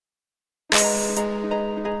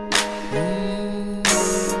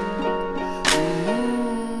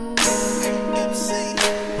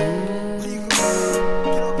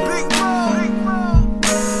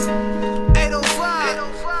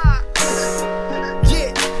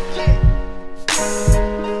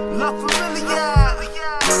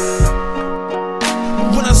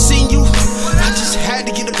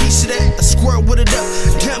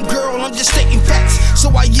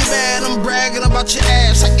about your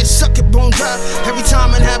ass. I can suck it bone dry every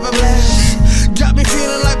time and have a blast. Got me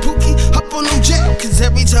feeling like Pookie, hop on them jet. Cause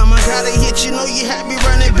every time I gotta hit, you know you had me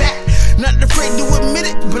running back. Not afraid to admit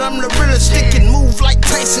it, but I'm the realest. Stick and move like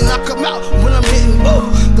Tyson, knock him out when I'm hitting.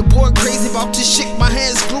 The boy crazy about this shit, my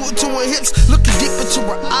hands glued to her hips. Looking deep into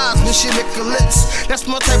her eyes when she lick her lips. That's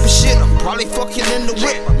my type of shit, I'm probably fucking in the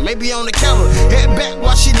whip. Or maybe on the counter, head back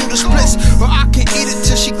while she do the splits. Or I can eat it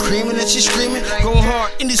till she creaming and she screaming. Going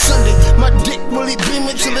hard any Sunday, my dick really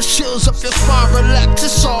beaming till it chills up your spine. Relax,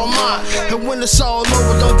 it's all mine. And when it's all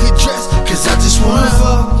over, don't get dressed, cause I just wanna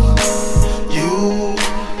fuck you.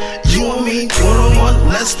 You and me, one-on-one,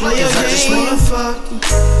 let's play a game. I just wanna fuck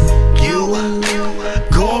you.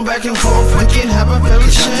 Going back and forth, we can have a very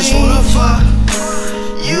shame. I just wanna fuck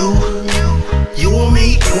you. You and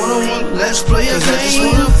me, one-on-one, let's play a game. I just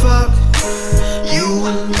wanna fuck you.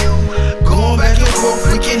 Going back and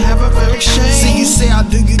forth, we can have a very shame. See, you say I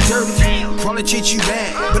do you dirty, probably treat you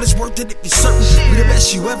bad, but it's worth it if you're certain we the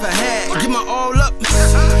best you ever had. Give my all up,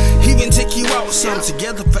 even take you out, something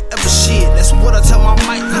together forever. Shit, that's what I tell my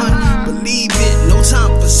mic, hun. Believe it, no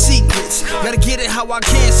time for secrets. Gotta get it how I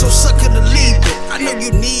can, so sucker to leave it. I know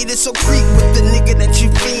you need it, so creep with the nigga that you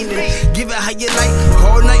fiendin'. Give it how you like,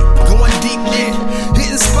 all night, going deep in.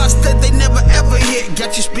 Hitting spots that they never ever hit.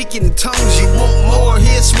 Got you speaking in tongues, you want more,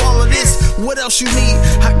 here, swallow this. What else you need?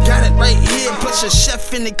 I got it right here. Plus a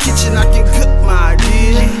chef in the kitchen, I can cook my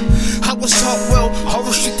idea. I was taught well, all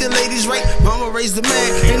restricted ladies right. Mama raised a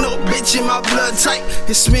man, ain't no bitch in my blood type.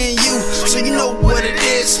 It's me and you, so you know what it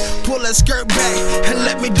is. Pull that skirt back and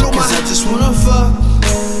let me do my. Cause I just wanna fuck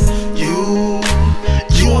you.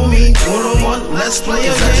 You and me, one-on-one, let's play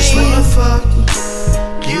a game. I just wanna fuck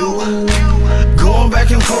you. Going back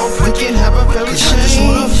and forth, we can have a very shame. I just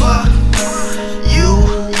wanna fuck you.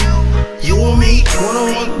 You and me,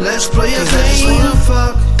 one-on-one, let's play a game. I just wanna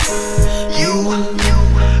fuck you.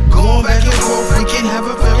 Going back and forth, we can have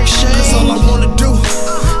a very shame. Cause all I wanna do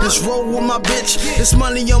is roll with my bitch. There's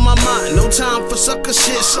money on my mind, no time for sucker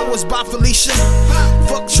shit. So it's bye Felicia.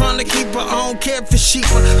 Fuck trying to keep her, I don't care if it's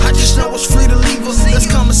cheaper. I just know it's free to leave her,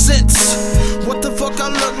 that's common sense. What the fuck I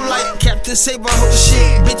look like? Captain Save a whole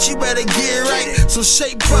shit. Bitch, you better get right, so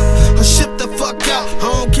shape up or ship the fuck out.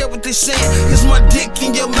 I don't care what they saying, it's my dick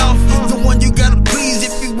in your mouth. The one you gotta please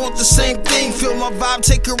if you want the same thing. Feel my vibe,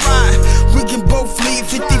 take a ride. We can both leave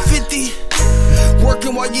 50-50.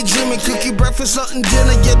 Working while you dreaming, cookie breakfast, something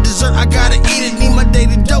dinner, your dessert, I gotta eat it, need my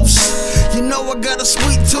daily dose. You know I got a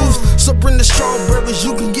sweet tooth, so bring the strawberries,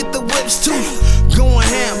 you can get the whips too. Going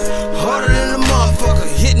ham, harder than a motherfucker,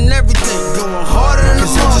 hitting everything, going harder than a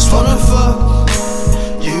motherfucker. Cause I just wanna fuck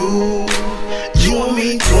you. You and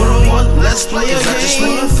me, one-on-one, let's play a game. I just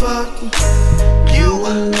wanna fuck you.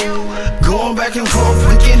 Going back and forth,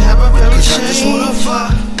 we can have a very shame. I just wanna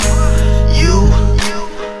fuck you.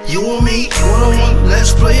 You and me, one-on-one,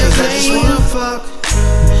 let's play a game. I just wanna fuck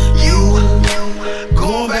you.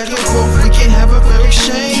 Going back and forth, we can have a very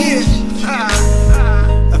exchange.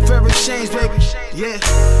 Yeah, a very exchange, baby. Yeah,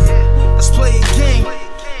 let's play a game.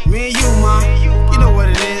 Me and you, ma, you know what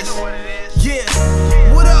it is.